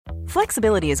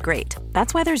Flexibility is great.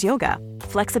 That's why there's yoga.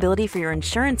 Flexibility for your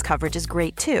insurance coverage is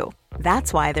great too.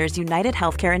 That's why there's United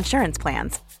Healthcare Insurance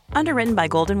Plans. Underwritten by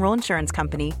Golden Rule Insurance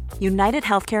Company, United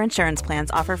Healthcare Insurance Plans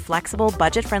offer flexible,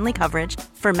 budget-friendly coverage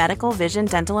for medical, vision,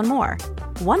 dental, and more.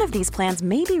 One of these plans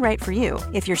may be right for you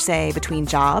if you're, say, between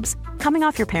jobs, coming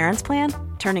off your parents' plan,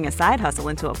 turning a side hustle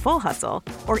into a full hustle,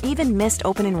 or even missed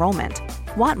open enrollment.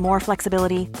 Want more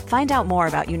flexibility? Find out more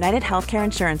about United Healthcare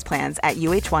Insurance Plans at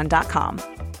uh1.com.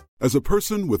 As a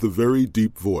person with a very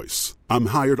deep voice, I'm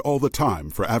hired all the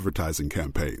time for advertising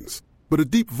campaigns. But a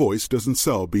deep voice doesn't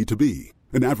sell B2B,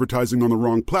 and advertising on the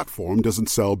wrong platform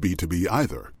doesn't sell B2B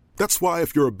either. That's why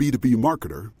if you're a B2B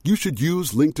marketer, you should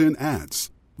use LinkedIn ads.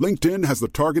 LinkedIn has the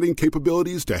targeting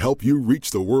capabilities to help you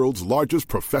reach the world's largest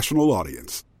professional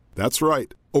audience. That's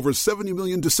right, over 70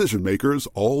 million decision makers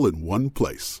all in one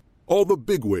place. All the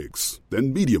big wigs,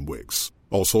 then medium wigs,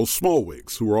 also small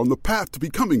wigs who are on the path to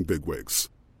becoming big wigs.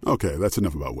 Okay, that's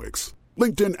enough about wigs.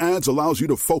 LinkedIn ads allows you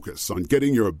to focus on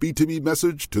getting your B2B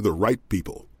message to the right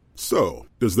people. So,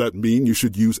 does that mean you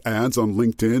should use ads on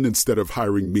LinkedIn instead of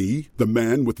hiring me, the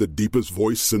man with the deepest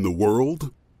voice in the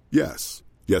world? Yes.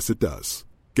 Yes, it does.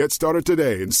 Get started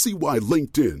today and see why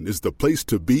LinkedIn is the place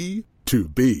to be to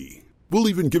be. We'll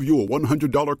even give you a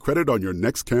 $100 credit on your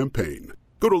next campaign.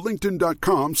 Go to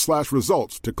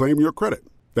linkedin.com/results to claim your credit.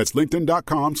 That's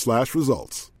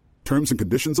linkedin.com/results. Terms and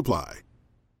conditions apply.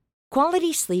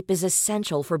 Quality sleep is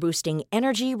essential for boosting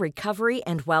energy, recovery,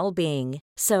 and well-being.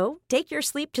 So, take your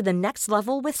sleep to the next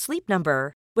level with Sleep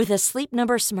Number. With a Sleep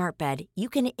Number smart bed, you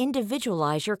can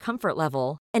individualize your comfort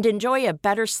level and enjoy a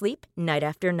better sleep night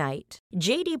after night.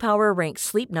 J.D. Power ranks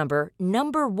Sleep Number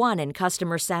number 1 in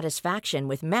customer satisfaction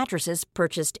with mattresses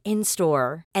purchased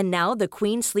in-store. And now the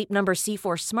Queen Sleep Number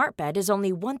C4 smart bed is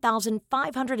only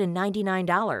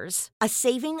 $1,599, a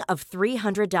saving of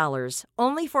 $300,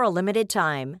 only for a limited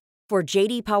time. For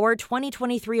J.D. Power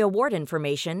 2023 award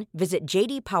information, visit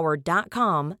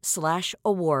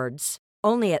jdpower.com/awards.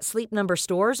 Only at Sleep Number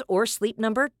stores or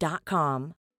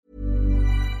sleepnumber.com.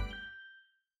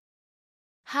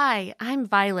 Hi, I'm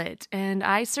Violet, and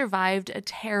I survived a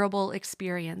terrible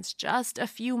experience just a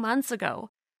few months ago.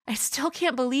 I still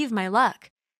can't believe my luck.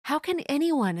 How can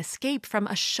anyone escape from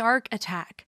a shark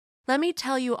attack? Let me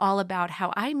tell you all about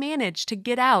how I managed to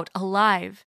get out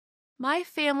alive. My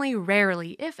family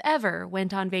rarely, if ever,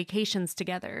 went on vacations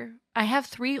together. I have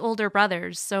 3 older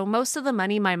brothers, so most of the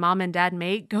money my mom and dad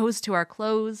make goes to our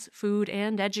clothes, food,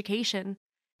 and education.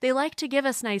 They like to give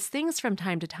us nice things from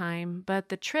time to time, but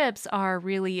the trips are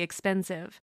really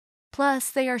expensive.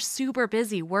 Plus, they are super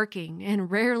busy working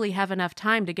and rarely have enough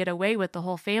time to get away with the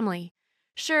whole family.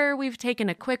 Sure, we've taken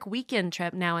a quick weekend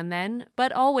trip now and then,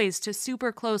 but always to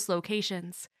super close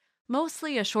locations.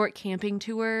 Mostly a short camping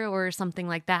tour or something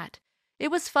like that. It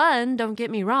was fun, don't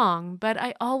get me wrong, but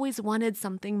I always wanted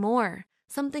something more,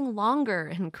 something longer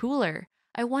and cooler.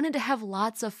 I wanted to have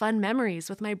lots of fun memories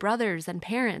with my brothers and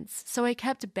parents, so I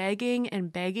kept begging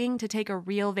and begging to take a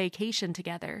real vacation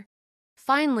together.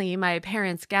 Finally, my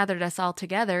parents gathered us all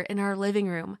together in our living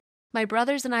room. My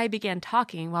brothers and I began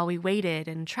talking while we waited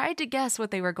and tried to guess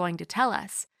what they were going to tell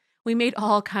us. We made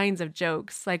all kinds of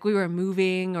jokes, like we were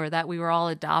moving or that we were all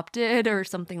adopted or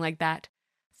something like that.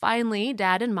 Finally,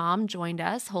 Dad and Mom joined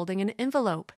us holding an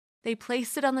envelope. They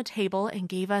placed it on the table and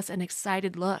gave us an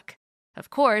excited look.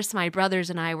 Of course, my brothers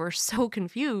and I were so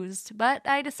confused, but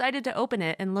I decided to open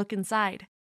it and look inside.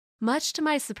 Much to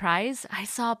my surprise, I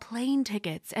saw plane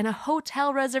tickets and a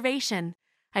hotel reservation.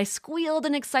 I squealed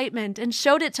in excitement and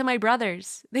showed it to my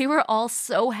brothers. They were all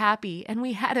so happy, and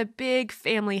we had a big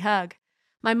family hug.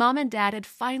 My mom and dad had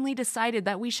finally decided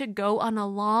that we should go on a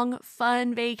long,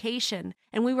 fun vacation,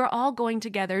 and we were all going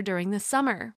together during the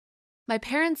summer. My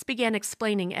parents began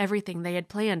explaining everything they had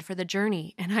planned for the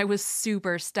journey, and I was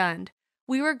super stunned.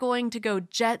 We were going to go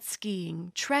jet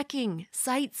skiing, trekking,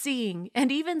 sightseeing,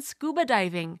 and even scuba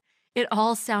diving. It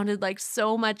all sounded like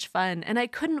so much fun, and I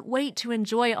couldn't wait to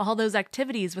enjoy all those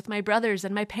activities with my brothers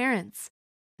and my parents.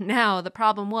 Now, the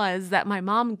problem was that my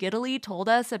mom giddily told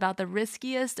us about the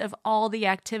riskiest of all the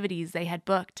activities they had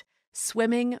booked,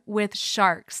 swimming with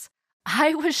sharks.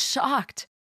 I was shocked.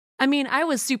 I mean, I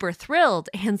was super thrilled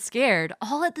and scared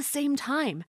all at the same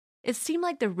time. It seemed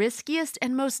like the riskiest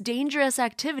and most dangerous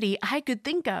activity I could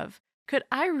think of. Could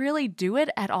I really do it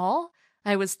at all?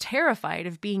 I was terrified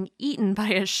of being eaten by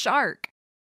a shark.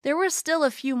 There were still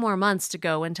a few more months to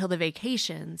go until the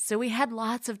vacation, so we had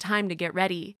lots of time to get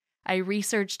ready. I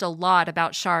researched a lot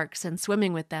about sharks and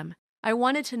swimming with them. I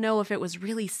wanted to know if it was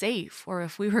really safe or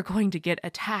if we were going to get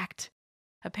attacked.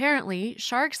 Apparently,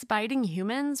 sharks biting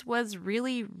humans was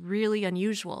really, really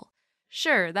unusual.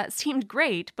 Sure, that seemed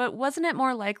great, but wasn't it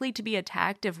more likely to be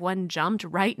attacked if one jumped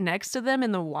right next to them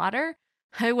in the water?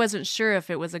 I wasn't sure if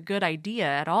it was a good idea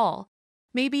at all.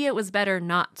 Maybe it was better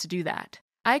not to do that.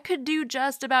 I could do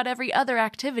just about every other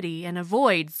activity and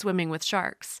avoid swimming with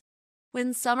sharks.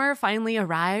 When summer finally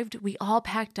arrived, we all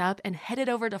packed up and headed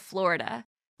over to Florida.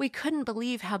 We couldn't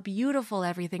believe how beautiful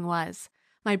everything was.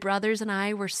 My brothers and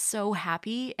I were so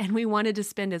happy, and we wanted to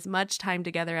spend as much time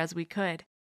together as we could.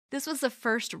 This was the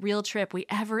first real trip we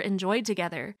ever enjoyed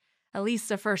together, at least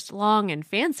the first long and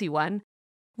fancy one.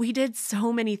 We did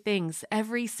so many things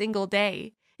every single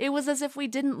day. It was as if we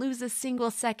didn't lose a single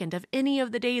second of any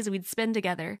of the days we'd spend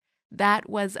together. That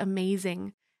was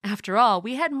amazing. After all,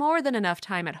 we had more than enough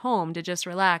time at home to just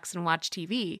relax and watch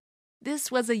TV.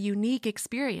 This was a unique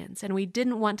experience, and we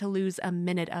didn't want to lose a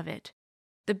minute of it.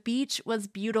 The beach was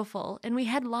beautiful, and we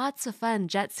had lots of fun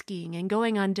jet skiing and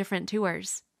going on different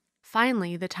tours.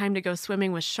 Finally, the time to go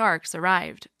swimming with sharks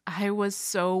arrived. I was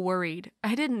so worried.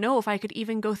 I didn't know if I could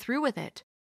even go through with it.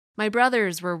 My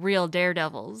brothers were real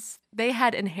daredevils. They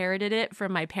had inherited it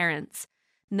from my parents.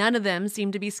 None of them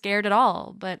seemed to be scared at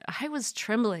all, but I was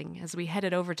trembling as we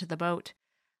headed over to the boat.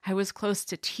 I was close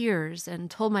to tears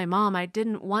and told my mom I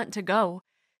didn't want to go.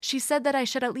 She said that I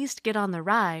should at least get on the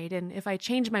ride, and if I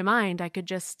changed my mind, I could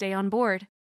just stay on board.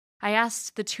 I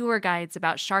asked the tour guides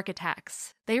about shark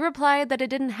attacks. They replied that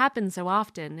it didn't happen so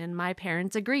often, and my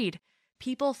parents agreed.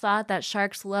 People thought that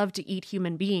sharks loved to eat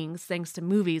human beings thanks to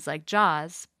movies like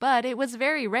Jaws, but it was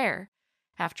very rare.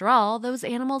 After all, those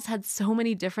animals had so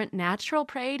many different natural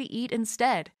prey to eat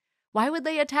instead. Why would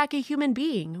they attack a human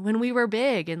being when we were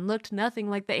big and looked nothing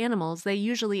like the animals they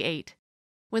usually ate?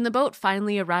 When the boat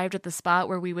finally arrived at the spot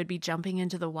where we would be jumping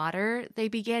into the water, they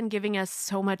began giving us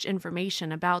so much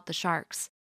information about the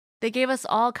sharks. They gave us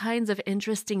all kinds of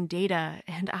interesting data,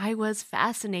 and I was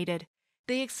fascinated.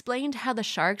 They explained how the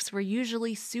sharks were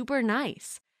usually super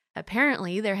nice.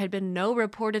 Apparently, there had been no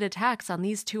reported attacks on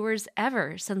these tours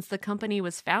ever since the company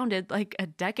was founded like a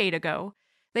decade ago.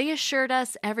 They assured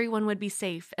us everyone would be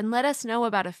safe and let us know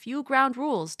about a few ground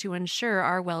rules to ensure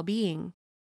our well-being.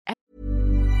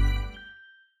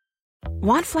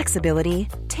 Want flexibility?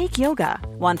 Take yoga.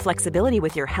 Want flexibility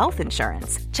with your health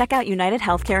insurance? Check out United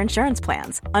Healthcare Insurance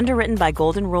Plans. Underwritten by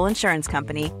Golden Rule Insurance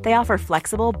Company, they offer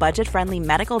flexible, budget-friendly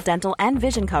medical, dental, and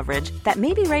vision coverage that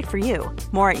may be right for you.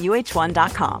 More at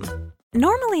UH1.com.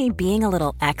 Normally, being a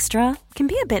little extra can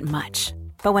be a bit much.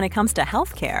 But when it comes to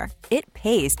healthcare, it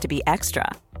pays to be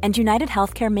extra. And United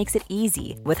Healthcare makes it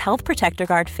easy with Health Protector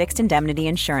Guard fixed indemnity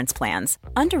insurance plans.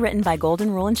 Underwritten by Golden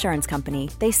Rule Insurance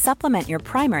Company, they supplement your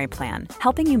primary plan,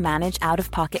 helping you manage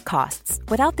out-of-pocket costs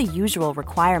without the usual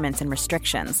requirements and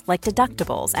restrictions like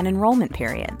deductibles and enrollment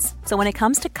periods. So when it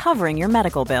comes to covering your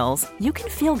medical bills, you can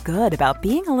feel good about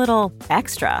being a little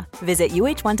extra. Visit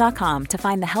UH1.com to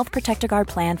find the Health Protector Guard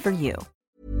plan for you.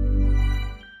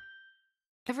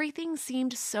 Everything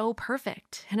seemed so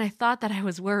perfect, and I thought that I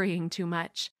was worrying too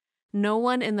much. No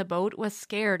one in the boat was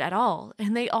scared at all,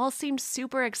 and they all seemed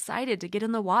super excited to get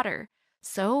in the water.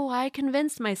 So I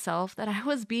convinced myself that I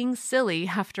was being silly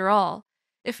after all.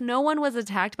 If no one was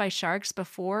attacked by sharks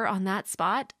before on that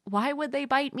spot, why would they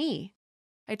bite me?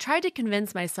 I tried to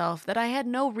convince myself that I had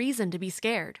no reason to be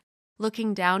scared.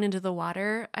 Looking down into the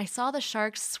water, I saw the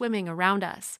sharks swimming around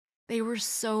us. They were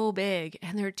so big,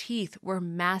 and their teeth were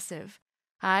massive.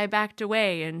 I backed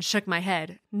away and shook my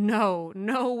head. No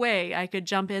way I could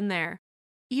jump in there.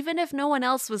 Even if no one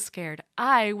else was scared,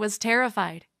 I was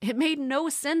terrified. It made no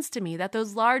sense to me that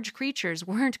those large creatures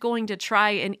weren't going to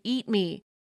try and eat me.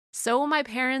 So my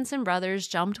parents and brothers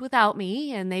jumped without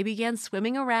me, and they began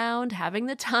swimming around, having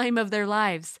the time of their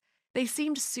lives. They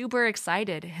seemed super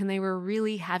excited, and they were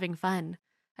really having fun.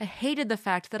 I hated the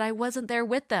fact that I wasn't there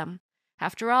with them.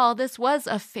 After all, this was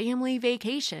a family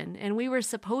vacation, and we were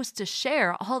supposed to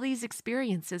share all these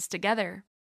experiences together.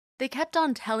 They kept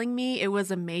on telling me it was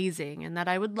amazing and that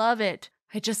I would love it.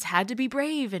 I just had to be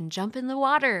brave and jump in the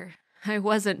water. I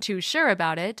wasn't too sure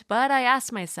about it, but I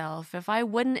asked myself if I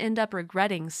wouldn't end up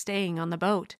regretting staying on the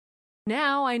boat.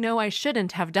 Now I know I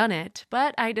shouldn't have done it,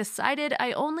 but I decided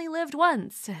I only lived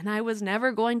once, and I was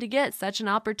never going to get such an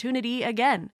opportunity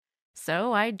again.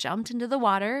 So I jumped into the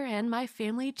water, and my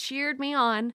family cheered me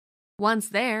on. Once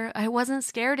there, I wasn't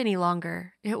scared any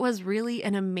longer. It was really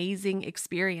an amazing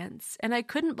experience, and I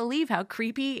couldn't believe how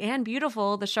creepy and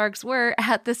beautiful the sharks were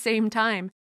at the same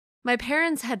time. My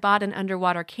parents had bought an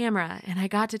underwater camera, and I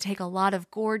got to take a lot of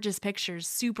gorgeous pictures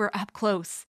super up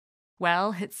close.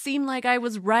 Well, it seemed like I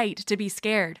was right to be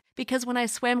scared, because when I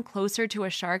swam closer to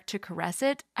a shark to caress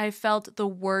it, I felt the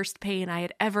worst pain I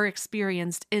had ever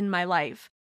experienced in my life.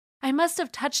 I must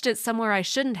have touched it somewhere I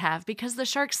shouldn't have because the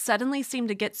shark suddenly seemed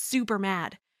to get super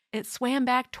mad. It swam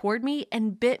back toward me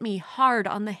and bit me hard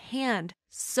on the hand.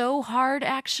 So hard,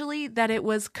 actually, that it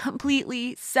was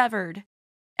completely severed.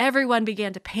 Everyone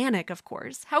began to panic, of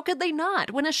course. How could they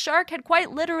not, when a shark had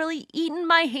quite literally eaten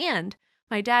my hand?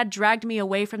 My dad dragged me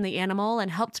away from the animal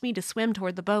and helped me to swim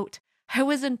toward the boat. I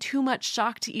was in too much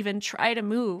shock to even try to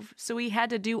move, so he had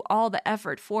to do all the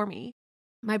effort for me.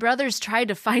 My brothers tried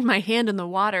to find my hand in the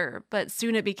water, but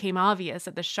soon it became obvious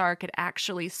that the shark had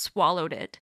actually swallowed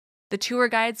it. The tour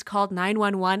guides called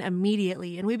 911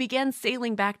 immediately, and we began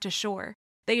sailing back to shore.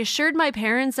 They assured my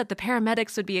parents that the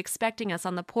paramedics would be expecting us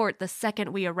on the port the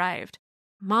second we arrived.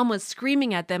 Mom was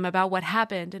screaming at them about what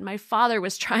happened, and my father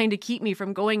was trying to keep me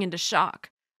from going into shock.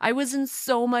 I was in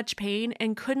so much pain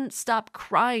and couldn't stop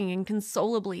crying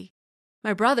inconsolably.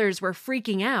 My brothers were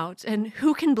freaking out, and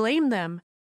who can blame them?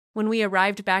 When we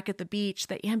arrived back at the beach,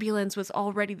 the ambulance was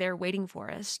already there waiting for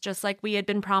us, just like we had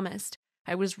been promised.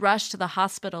 I was rushed to the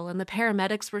hospital, and the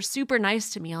paramedics were super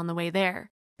nice to me on the way there.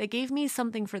 They gave me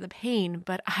something for the pain,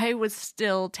 but I was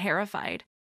still terrified.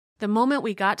 The moment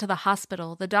we got to the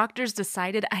hospital, the doctors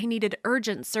decided I needed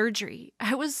urgent surgery.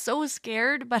 I was so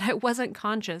scared, but I wasn't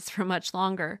conscious for much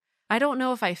longer. I don't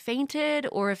know if I fainted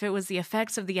or if it was the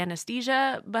effects of the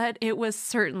anesthesia, but it was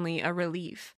certainly a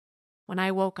relief. When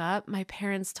I woke up, my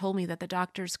parents told me that the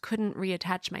doctors couldn't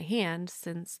reattach my hand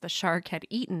since the shark had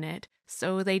eaten it,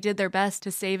 so they did their best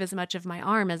to save as much of my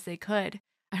arm as they could.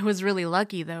 I was really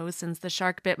lucky, though, since the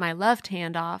shark bit my left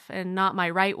hand off and not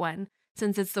my right one.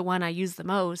 Since it's the one I use the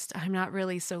most, I'm not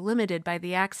really so limited by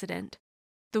the accident.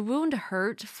 The wound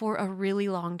hurt for a really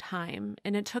long time,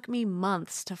 and it took me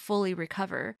months to fully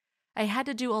recover. I had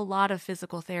to do a lot of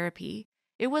physical therapy.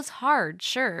 It was hard,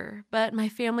 sure, but my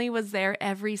family was there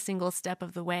every single step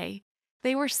of the way.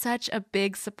 They were such a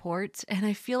big support, and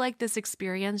I feel like this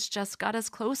experience just got us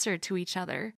closer to each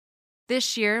other.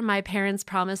 This year, my parents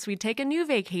promised we'd take a new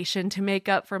vacation to make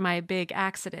up for my big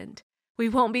accident. We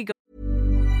won't be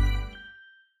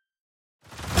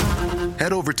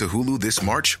Head over to Hulu this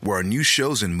March, where our new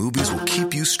shows and movies will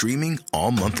keep you streaming all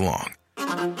month long.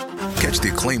 Catch the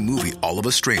acclaimed movie All of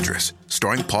Us Strangers,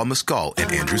 starring Paul Mescal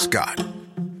and Andrew Scott.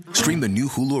 Stream the new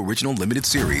Hulu original limited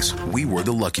series We Were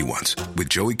the Lucky Ones with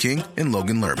Joey King and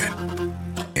Logan Lerman.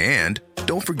 And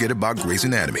don't forget about Grey's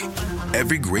Anatomy.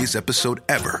 Every Grey's episode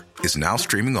ever is now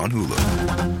streaming on Hulu.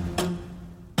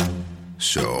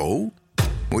 So,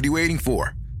 what are you waiting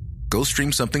for? Go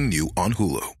stream something new on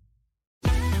Hulu.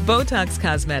 Botox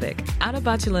Cosmetic, out of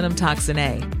botulinum toxin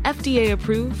A, FDA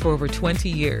approved for over 20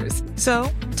 years. So,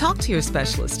 talk to your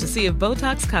specialist to see if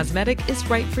Botox Cosmetic is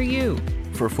right for you.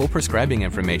 For full prescribing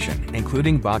information,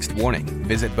 including boxed warning,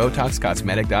 visit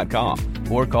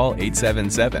BotoxCosmetic.com or call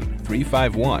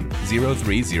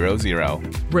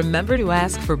 877-351-0300. Remember to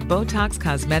ask for Botox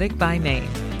Cosmetic by name.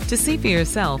 To see for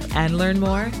yourself and learn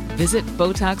more, visit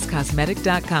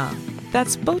BotoxCosmetic.com.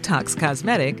 That's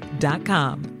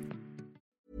BotoxCosmetic.com.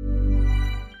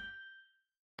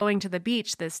 going to the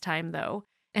beach this time, though,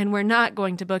 and we're not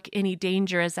going to book any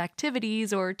dangerous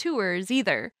activities or tours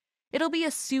either. It'll be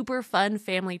a super fun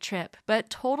family trip,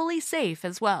 but totally safe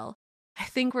as well. I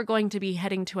think we're going to be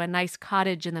heading to a nice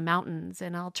cottage in the mountains,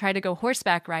 and I'll try to go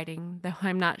horseback riding, though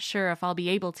I'm not sure if I'll be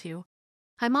able to.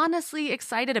 I'm honestly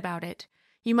excited about it.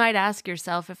 You might ask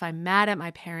yourself if I'm mad at my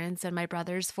parents and my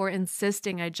brothers for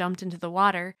insisting I jumped into the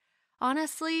water.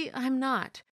 Honestly, I'm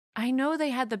not. I know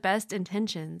they had the best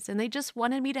intentions, and they just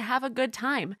wanted me to have a good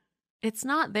time. It's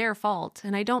not their fault,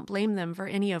 and I don't blame them for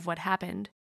any of what happened.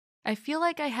 I feel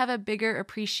like I have a bigger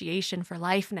appreciation for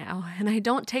life now, and I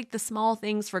don't take the small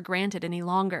things for granted any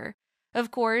longer. Of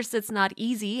course, it's not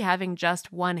easy having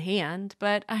just one hand,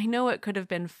 but I know it could have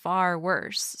been far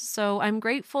worse, so I'm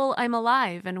grateful I'm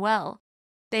alive and well.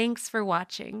 Thanks for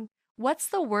watching. What's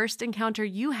the worst encounter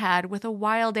you had with a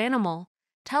wild animal?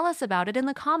 Tell us about it in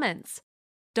the comments.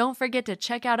 Don't forget to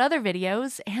check out other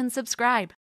videos and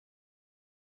subscribe.